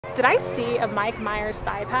Did I see a Mike Myers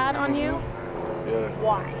thigh pad on you? Yeah.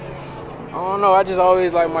 Why? I don't know. I just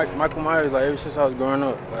always like Michael Myers, like ever since I was growing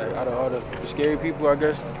up. Like out of all the scary people, I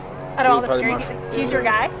guess. Out of all the scary people, he's your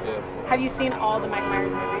guy? Yeah. Have you seen all the Mike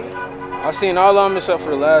Myers movies? I've seen all of them except for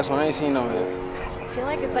the last one. I ain't seen them yet. I feel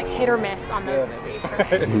like it's like hit or miss on those movies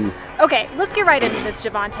for me. Okay, let's get right into this,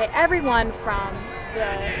 Javonte. Everyone from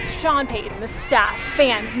the Sean Payton, the staff,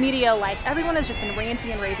 fans, media alike, everyone has just been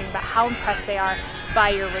ranting and raving about how impressed they are by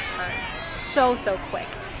your return. So quick.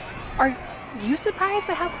 Are you surprised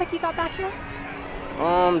by how quick you got back here?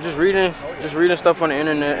 Just reading stuff on the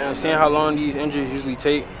internet and seeing how long these injuries usually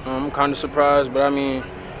take. I'm kind of surprised, but I mean,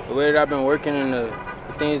 the way that I've been working and the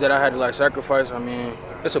things that I had to like sacrifice, I mean,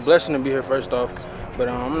 it's a blessing to be here first off, but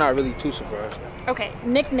I'm not really too surprised. Okay,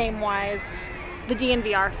 nickname-wise, the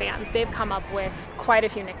DNVR fans, they've come up with quite a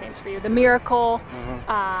few nicknames for you. The Miracle,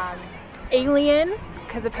 Alien,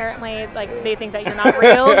 because apparently like they think that you're not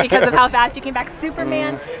real because of how fast you came back.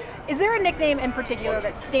 Superman. Is there a nickname in particular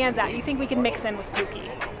that stands out you think we can mix in with Pookie?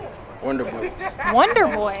 Wonder Boy. Wonder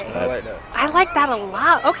Boy. I like that. I like that a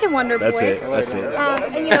lot. Okay, Wonder Boy. That's it.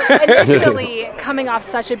 And you know, initially coming off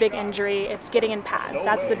such a big injury, it's getting in pads.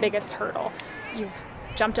 That's the biggest hurdle. You've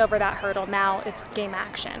jumped over that hurdle. Now it's game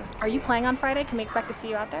action. Are you playing on Friday? Can we expect to see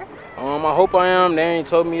you out there? I hope I am. They ain't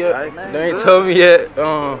told me yet. Right, man, they ain't told me yet.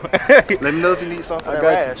 Let me know if you need something for that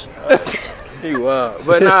rash. You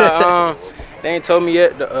but nah, they ain't told me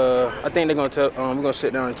yet. I think they're gonna tell. We're gonna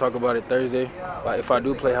sit down and talk about it Thursday. Like if I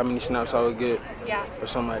do play, how many snaps I would get, or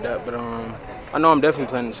something like that. But I know I'm definitely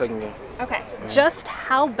playing in the second game. Okay. Just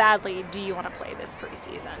how badly do you want to play this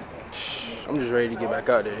preseason? I'm just ready to get back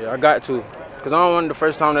out there. I got to, cause I don't want the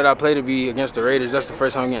first time that I play to be against the Raiders. That's the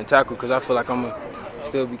first time I'm getting tackled, cause I feel like I'm gonna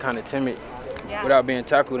still be kind of timid without being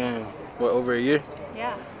tackled in over a year.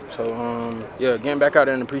 Yeah. So getting back out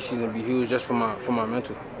there in the preseason would be huge just for my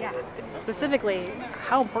mental. Yeah. Specifically,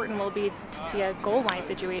 how important will it be to see a goal line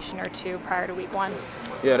situation or two prior to week 1?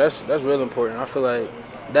 Yeah, that's real important. I feel like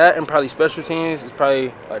that and probably special teams is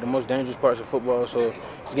probably like the most dangerous parts of football. So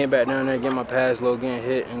just getting back down there, getting my pass low, getting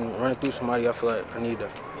hit, and running through somebody, I feel like I need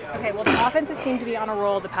that. Okay, well the offenses seem to be on a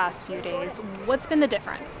roll the past few days. What's been the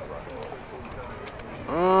difference?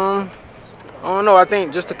 I don't know. I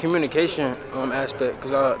think just the communication aspect.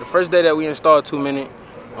 Because the first day that we installed 2-minute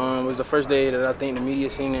was the first day that I think the media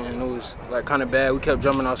seen it, and it was like kind of bad. We kept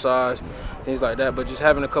jumping outside, things like that. But just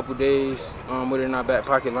having a couple days with it in our back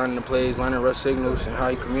pocket, learning the plays, learning rush signals, and how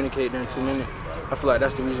you communicate during 2 minutes, I feel like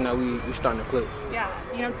that's the reason that we starting to play. Yeah,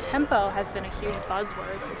 you know, tempo has been a huge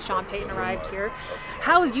buzzword since Sean Payton arrived here.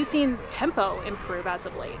 How have you seen tempo improve as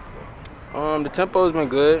of late? The tempo has been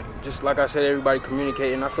good. Just like I said, everybody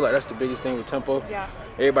communicating. I feel like that's the biggest thing with tempo. Yeah.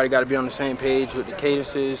 Everybody got to be on the same page with the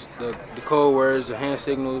cadences, the code words, the hand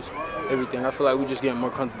signals, everything. I feel like we're just getting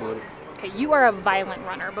more comfortable with it. Okay, you are a violent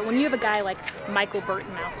runner, but when you have a guy like Michael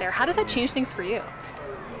Burton out there, how does that change things for you?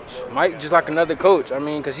 Mike just like another coach. I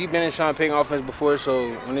mean, because he's been in Sean Payton offense before,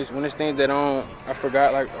 so when it's things that I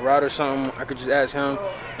forgot, like a route or something, I could just ask him.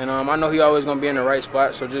 And I know he always going to be in the right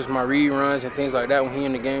spot, so just my read runs and things like that, when he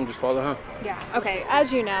in the game, just follow him. Yeah, okay.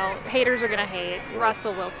 As you know, haters are going to hate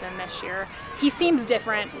Russell Wilson this year. He seems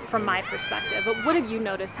different from my perspective, but what have you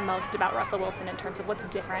noticed most about Russell Wilson in terms of what's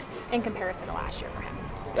different in comparison to last year for him?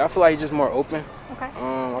 Yeah, I feel like he's just more open. Okay.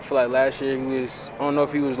 I feel like last year I don't know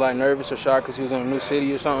if he was like nervous or shy because he was in a new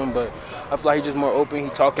city or something, but I feel like he's just more open. He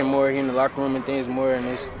talking more, he in the locker room and things more, and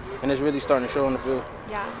it's really starting to show on the field.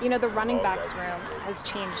 Yeah, you know, the running backs room has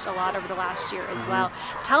changed a lot over the last year as well.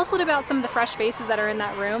 Tell us a little about some of the fresh faces that are in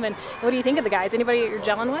that room, and what do you think of the guys? Anybody that you're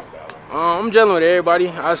gelling with? I'm gelling with everybody.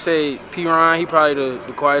 I'd say P. Ryan, he probably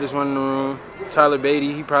the quietest one in the room. Tyler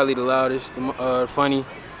Beatty, he probably the loudest, funny.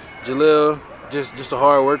 Jalil, just a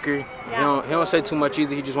hard worker. Yeah. He don't say too much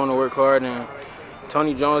either. He just want to work hard. And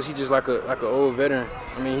Tony Jones, he just like an old veteran.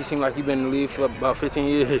 I mean, he seemed like he been in the league for about 15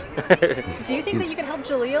 years. Do you think that you can help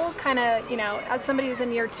Jalil kind of, you know, as somebody who's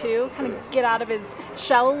in year 2, kind of get out of his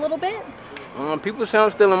shell a little bit? People say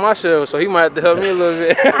I'm still in my shell, so he might have to help me a little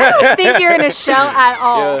bit. I don't think you're in a shell at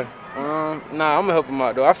all. Yeah. Nah, I'm gonna help him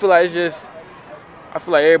out though. I feel like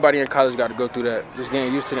everybody in college got to go through that. Just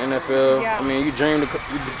getting used to the NFL. Yeah. I mean, you dream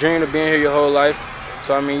of being here your whole life.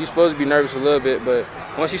 So, I mean, you're supposed to be nervous a little bit, but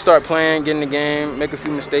once you start playing, get in the game, make a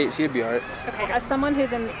few mistakes, he'll be all right. Okay, as someone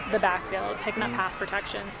who's in the backfield, picking up pass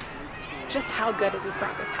protections, just how good is this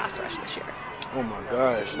Broncos pass rush this year? Oh, my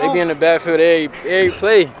gosh. They be in the backfield every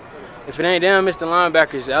play. If it ain't them, it's the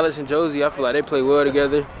linebackers, Alex and Josie. I feel like they play well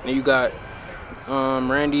together. And you got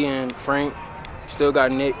Randy and Frank. Still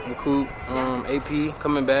got Nick and Coop, AP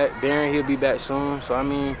coming back. Darren, he'll be back soon. So, I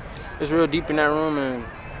mean, it's real deep in that room, and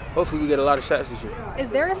hopefully we get a lot of sacks this year. Is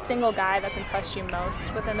there a single guy that's impressed you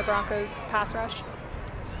most within the Broncos pass rush?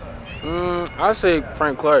 I'd say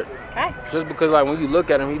Frank Clark. Okay. Just because, like, when you look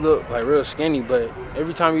at him, he look like real skinny, but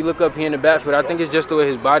every time you look up, he in the backfield. I think it's just the way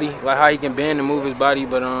his body, like how he can bend and move his body.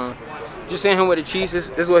 But just seeing him with the Chiefs, this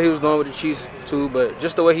is what he was doing with the Chiefs too. But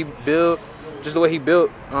just the way he built, you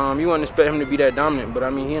wouldn't expect him to be that dominant. But I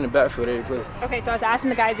mean, he in the backfield every play. Okay, so I was asking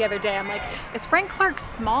the guys the other day, I'm like, is Frank Clark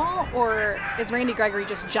small or is Randy Gregory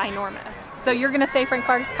just ginormous? So you're gonna say Frank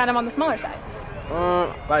Clark's kind of on the smaller side?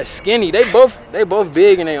 Like skinny. They both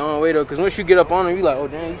big in their own way though. Cause once you get up on him, you like, oh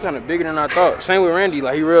damn, you kind of bigger than I thought. Same with Randy.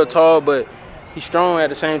 Like he real tall, but he's strong at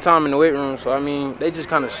the same time in the weight room. So I mean, they just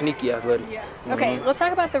kind of sneaky athletic. Yeah. Okay, let's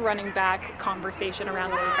talk about the running back conversation around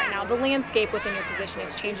the league right now. The landscape within your position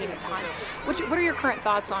is changing a ton. What are your current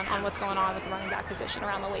thoughts on what's going on with the running back position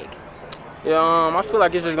around the league? Yeah, I feel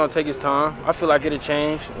like it's just gonna take its time. I feel like it'll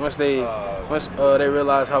change once they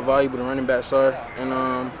realize how valuable the running backs are, and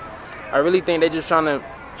I really think they're just trying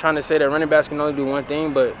to say that running backs can only do one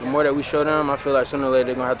thing. But the more that we show them, I feel like sooner or later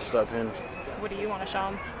they're gonna have to start paying us. What do you want to show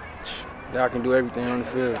them? That I can do everything on the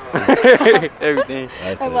field. Everything.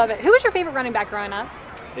 I love it. Who was your favorite running back growing up?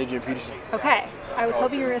 Adrian Peterson. Okay. I was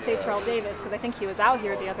hoping you were going to say Terrell Davis because I think he was out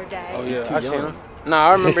here the other day. Oh, yeah. I seen him. Nah,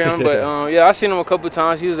 I remember him. But, yeah, I seen him a couple of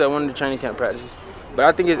times. He was at one of the training camp practices. But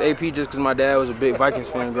I think it's AP just because my dad was a big Vikings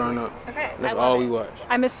fan growing up. Okay. That's all we watched.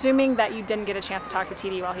 I'm assuming that you didn't get a chance to talk to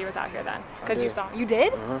TD while he was out here then because you saw him. You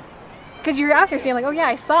did? Uh-huh. Because you're out here feeling like, oh, yeah,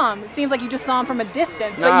 I saw him. It seems like you just saw him from a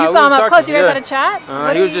distance, but you saw him up close. You guys had a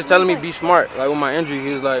chat? He was just telling me be smart. Like with my injury, he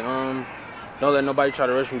was like, don't let nobody try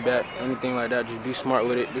to rush me back, anything like that. Just be smart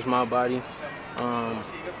with it. This is my body.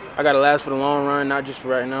 I got to last for the long run, not just for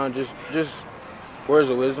right now. Just words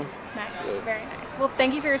of wisdom. Nice. Yeah. Very nice. Well,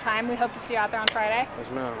 thank you for your time. We hope to see you out there on Friday.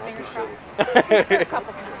 Yes, ma'am. Fingers crossed. Just for a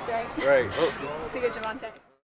couple snaps, right? Right. Hopefully. See you, Javonte.